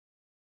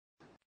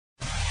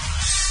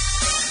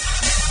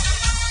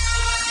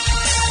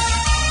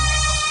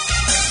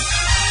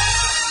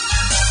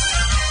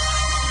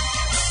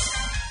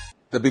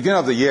The beginning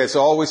of the year is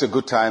always a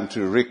good time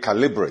to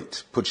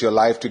recalibrate, put your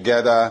life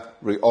together,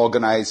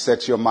 reorganize,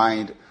 set your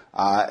mind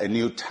a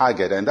new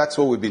target. And that's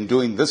what we've been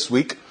doing this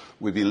week.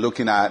 We've been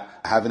looking at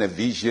having a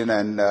vision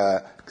and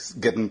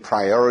getting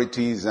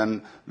priorities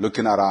and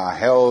looking at our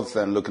health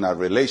and looking at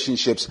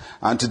relationships.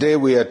 And today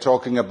we are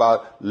talking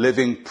about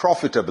living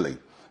profitably,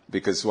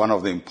 because one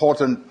of the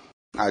important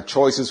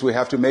choices we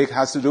have to make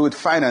has to do with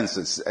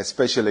finances,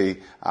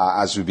 especially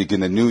as we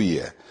begin a new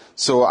year.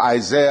 So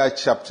Isaiah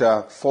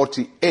chapter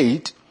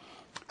 48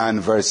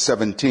 and verse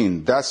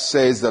 17, thus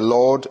says the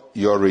Lord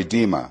your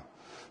Redeemer,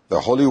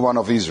 the Holy One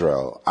of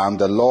Israel, and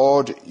the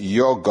Lord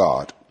your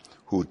God,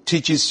 who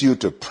teaches you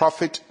to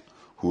profit,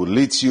 who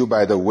leads you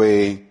by the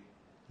way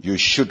you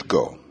should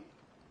go.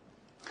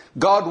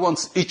 God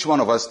wants each one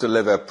of us to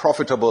live a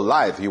profitable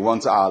life. He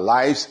wants our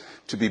lives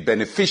to be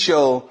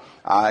beneficial.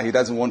 He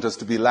doesn't want us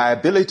to be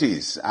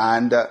liabilities.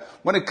 And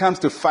when it comes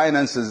to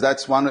finances,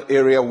 that's one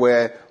area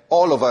where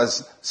all of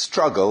us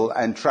struggle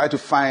and try to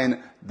find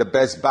the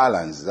best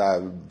balance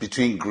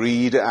between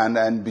greed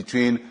and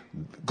between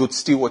good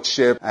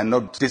stewardship and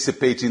not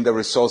dissipating the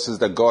resources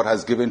that God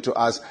has given to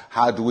us.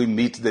 How do we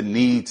meet the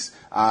needs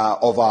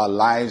of our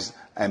lives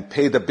and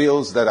pay the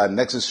bills that are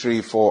necessary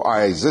for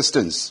our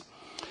existence?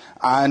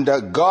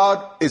 And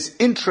God is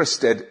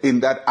interested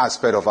in that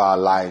aspect of our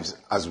lives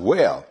as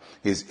well.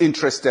 He's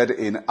interested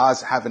in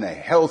us having a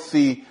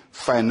healthy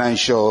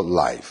financial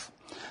life.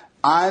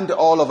 And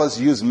all of us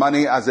use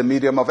money as a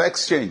medium of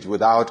exchange.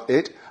 Without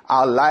it,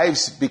 our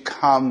lives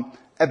become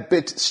a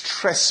bit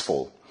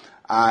stressful.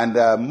 And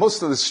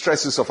most of the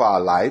stresses of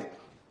our life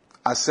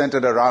are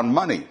centered around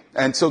money.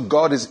 And so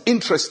God is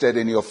interested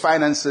in your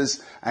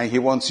finances, and He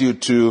wants you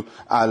to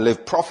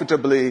live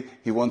profitably.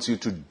 He wants you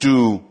to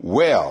do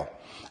well.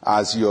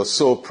 As your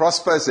soul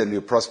prospers and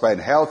you prosper in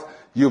health,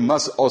 you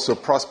must also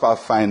prosper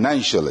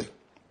financially.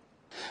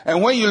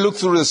 And when you look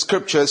through the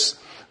scriptures,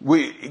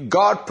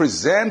 God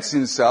presents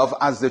Himself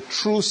as the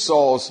true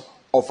source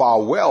of our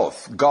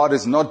wealth. God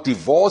is not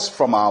divorced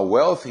from our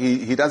wealth.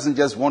 He doesn't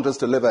just want us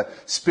to live a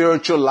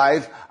spiritual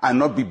life and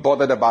not be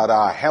bothered about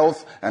our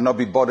health and not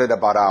be bothered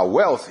about our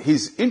wealth.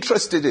 He's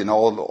interested in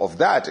all of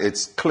that.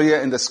 It's clear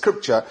in the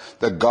scripture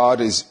that God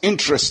is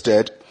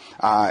interested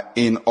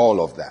in all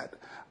of that.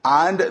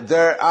 And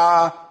there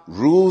are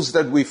rules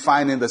that we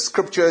find in the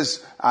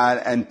scriptures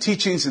and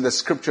teachings in the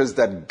scriptures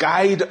that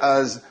guide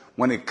us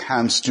when it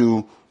comes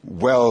to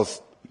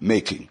wealth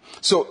making.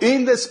 So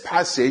in this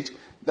passage,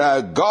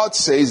 God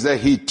says that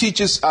He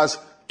teaches us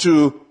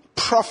to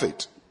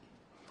profit.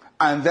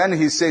 And then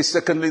He says,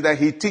 secondly, that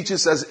He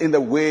teaches us in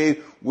the way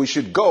we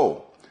should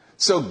go.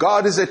 So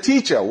God is a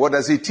teacher. What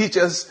does He teach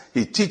us?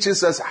 He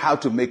teaches us how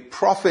to make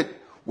profit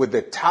with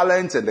the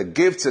talents and the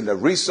gifts and the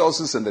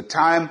resources and the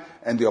time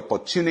and the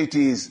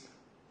opportunities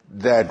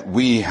that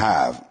we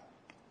have.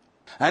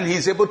 And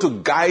He's able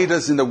to guide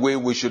us in the way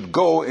we should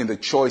go, in the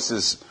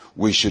choices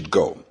we should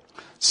go.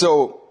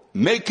 So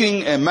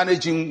making and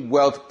managing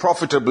wealth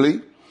profitably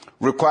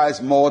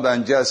requires more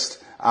than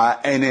just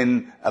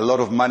earning a lot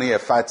of money, a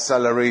fat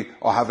salary,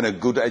 or having a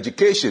good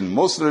education.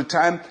 Most of the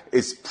time,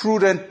 it's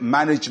prudent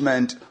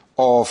management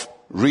of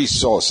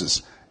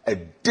resources, a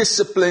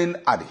disciplined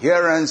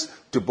adherence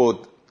to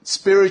both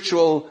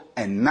spiritual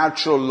and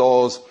natural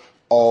laws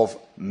of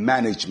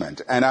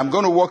management. And I'm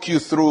going to walk you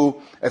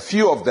through a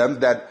few of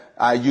them that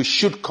you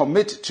should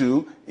commit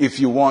to if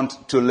you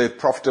want to live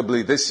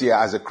profitably this year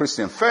as a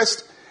Christian.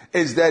 First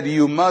is that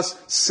you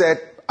must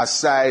set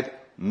aside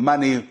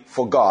money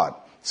for God.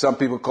 Some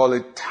people call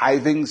it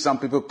tithing, some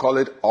people call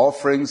it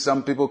offering,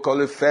 some people call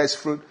it first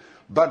fruit.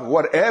 But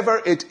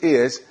whatever it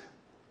is,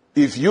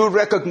 if you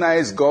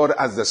recognize God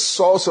as the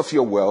source of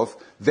your wealth,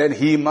 then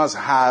He must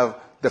have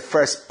the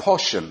first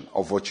portion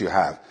of what you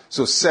have.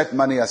 So set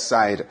money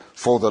aside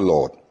for the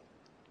Lord.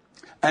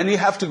 And you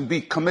have to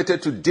be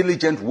committed to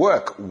diligent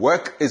work.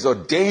 Work is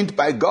ordained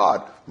by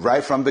God.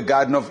 Right from the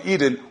Garden of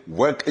Eden,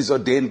 work is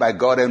ordained by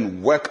God,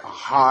 and work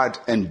hard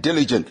and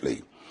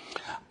diligently.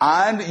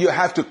 And you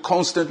have to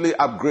constantly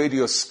upgrade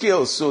your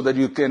skills so that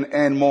you can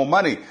earn more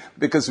money.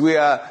 Because we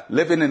are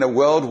living in a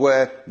world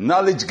where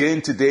knowledge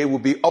gained today will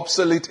be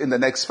obsolete in the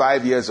next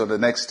 5 years or the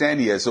next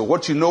 10 years. So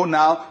what you know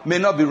now may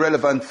not be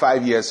relevant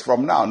 5 years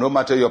from now, no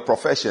matter your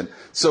profession.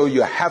 So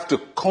you have to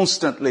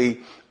constantly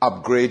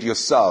upgrade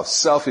yourself.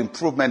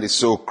 Self-improvement is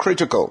so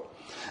critical.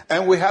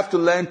 And we have to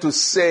learn to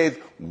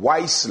save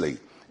wisely.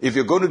 If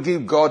you're going to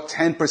give God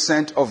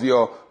 10% of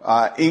your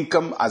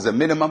income as a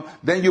minimum,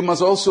 then you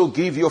must also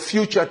give your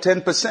future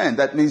 10%.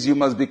 That means you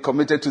must be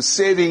committed to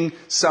saving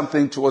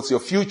something towards your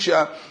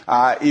future.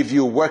 If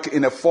you work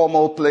in a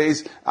formal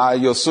place,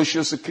 your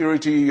social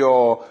security,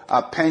 your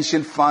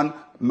pension fund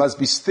must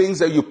be things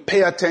that you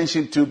pay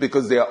attention to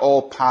because they are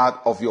all part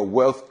of your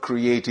wealth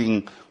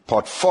creating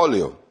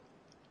portfolio.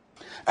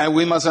 And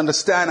we must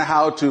understand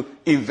how to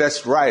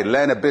invest right,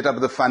 learn a bit of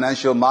the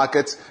financial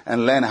markets,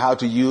 and learn how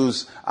to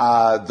use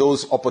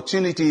those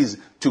opportunities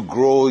to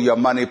grow your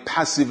money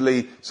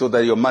passively so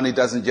that your money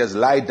doesn't just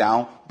lie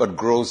down, but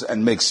grows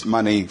and makes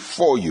money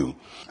for you.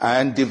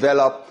 And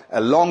develop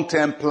a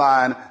long-term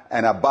plan,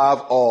 and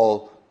above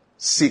all,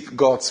 seek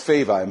God's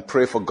favor and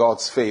pray for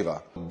God's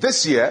favor.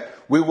 This year,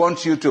 we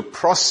want you to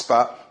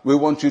prosper. We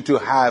want you to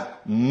have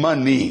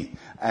money.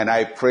 And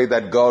I pray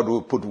that God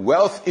will put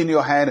wealth in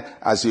your hand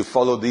as you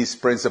follow these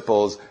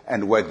principles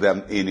and work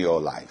them in your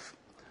life.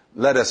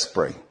 Let us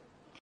pray.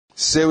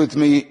 Say with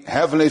me,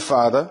 Heavenly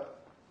Father,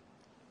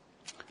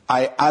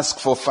 I ask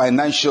for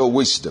financial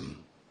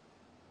wisdom.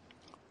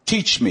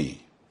 Teach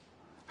me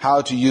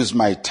how to use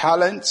my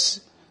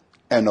talents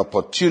and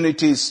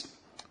opportunities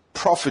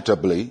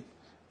profitably.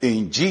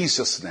 In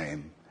Jesus'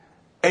 name,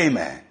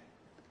 amen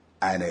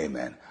and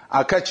amen.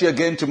 I'll catch you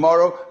again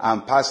tomorrow.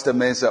 I'm Pastor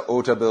Mensa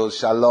Otabil.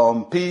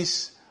 Shalom,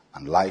 peace,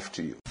 and life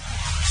to you.